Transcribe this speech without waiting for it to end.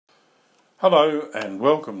Hello and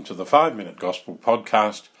welcome to the 5 Minute Gospel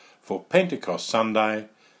podcast for Pentecost Sunday,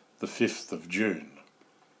 the 5th of June.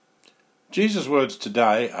 Jesus' words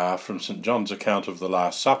today are from St. John's account of the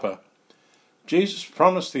Last Supper. Jesus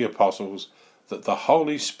promised the apostles that the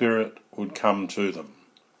Holy Spirit would come to them.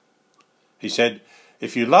 He said,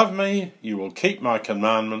 "If you love me, you will keep my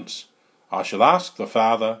commandments. I shall ask the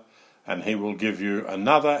Father, and he will give you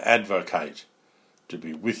another advocate to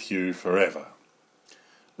be with you forever."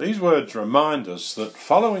 These words remind us that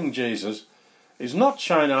following Jesus is not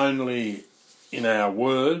shown only in our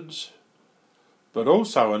words, but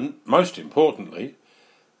also, and most importantly,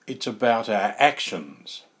 it's about our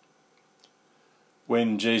actions.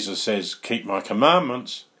 When Jesus says, "Keep my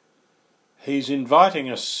commandments," he's inviting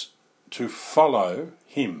us to follow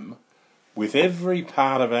him with every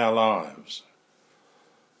part of our lives.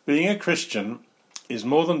 Being a Christian is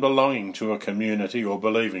more than belonging to a community or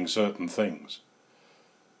believing certain things.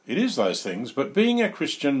 It is those things, but being a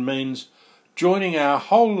Christian means joining our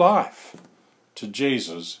whole life to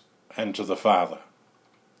Jesus and to the Father.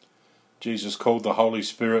 Jesus called the Holy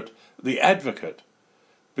Spirit the Advocate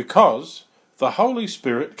because the Holy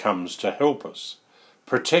Spirit comes to help us,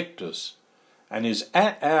 protect us, and is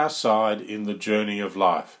at our side in the journey of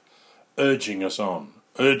life, urging us on,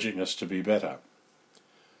 urging us to be better.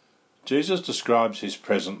 Jesus describes his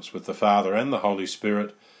presence with the Father and the Holy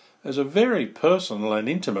Spirit as a very personal and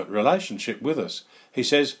intimate relationship with us. He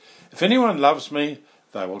says, "If anyone loves me,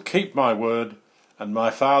 they will keep my word, and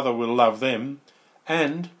my Father will love them,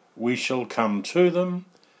 and we shall come to them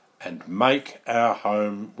and make our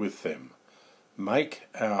home with them." Make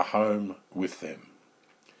our home with them.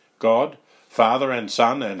 God, Father and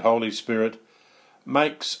Son and Holy Spirit,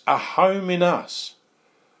 makes a home in us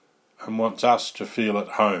and wants us to feel at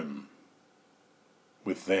home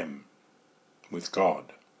with them, with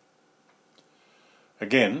God.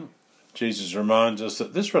 Again, Jesus reminds us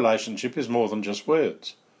that this relationship is more than just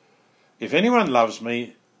words. If anyone loves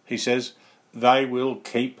me, he says, they will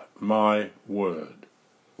keep my word.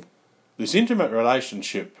 This intimate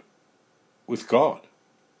relationship with God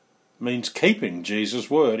means keeping Jesus'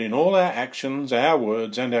 word in all our actions, our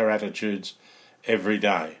words and our attitudes every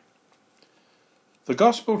day. The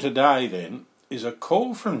gospel today, then, is a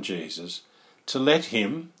call from Jesus to let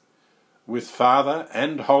him, with Father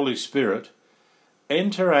and Holy Spirit,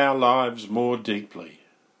 enter our lives more deeply.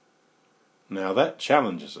 Now that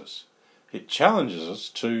challenges us. It challenges us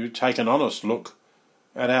to take an honest look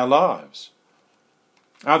at our lives.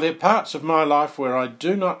 Are there parts of my life where I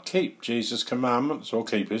do not keep Jesus' commandments or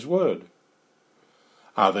keep his word?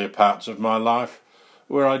 Are there parts of my life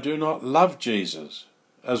where I do not love Jesus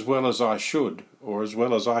as well as I should or as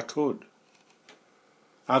well as I could?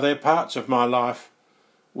 Are there parts of my life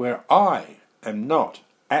where I am not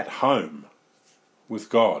at home with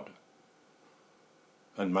God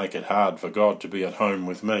and make it hard for God to be at home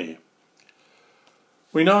with me?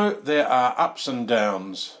 We know there are ups and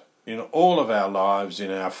downs in all of our lives in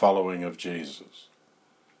our following of Jesus.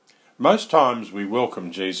 Most times we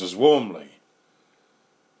welcome Jesus warmly,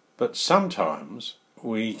 but sometimes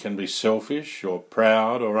we can be selfish or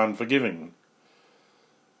proud or unforgiving.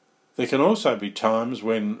 There can also be times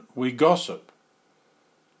when we gossip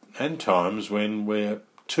and times when we're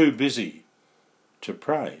too busy to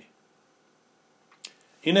pray.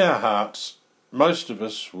 In our hearts, most of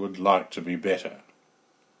us would like to be better.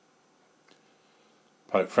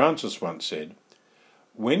 Pope Francis once said,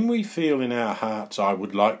 "When we feel in our hearts, 'I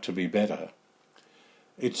would like to be better,'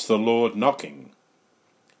 it's the Lord knocking.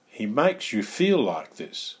 He makes you feel like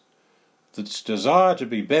this. This desire to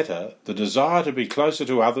be better, the desire to be closer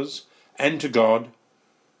to others and to God.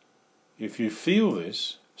 If you feel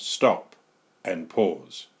this, stop and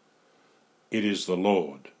pause. It is the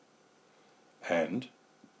Lord. And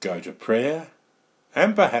go to prayer,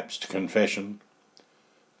 and perhaps to confession,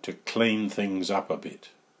 to clean things up a bit."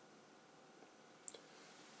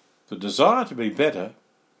 The desire to be better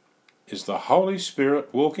is the Holy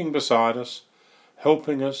Spirit walking beside us,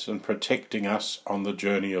 helping us and protecting us on the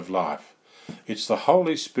journey of life. It's the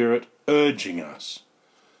Holy Spirit urging us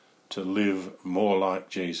to live more like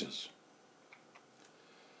Jesus.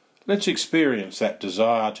 Let's experience that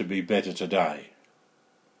desire to be better today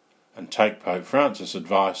and take Pope Francis'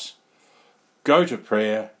 advice, go to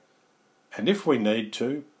prayer, and if we need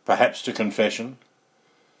to, perhaps to confession,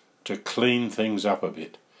 to clean things up a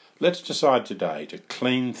bit. Let's decide today to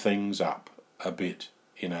clean things up a bit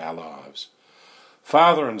in our lives.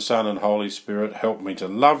 Father and Son and Holy Spirit, help me to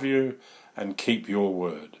love you and keep your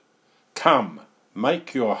word. Come,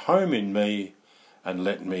 make your home in me, and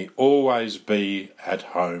let me always be at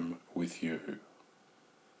home with you.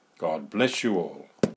 God bless you all.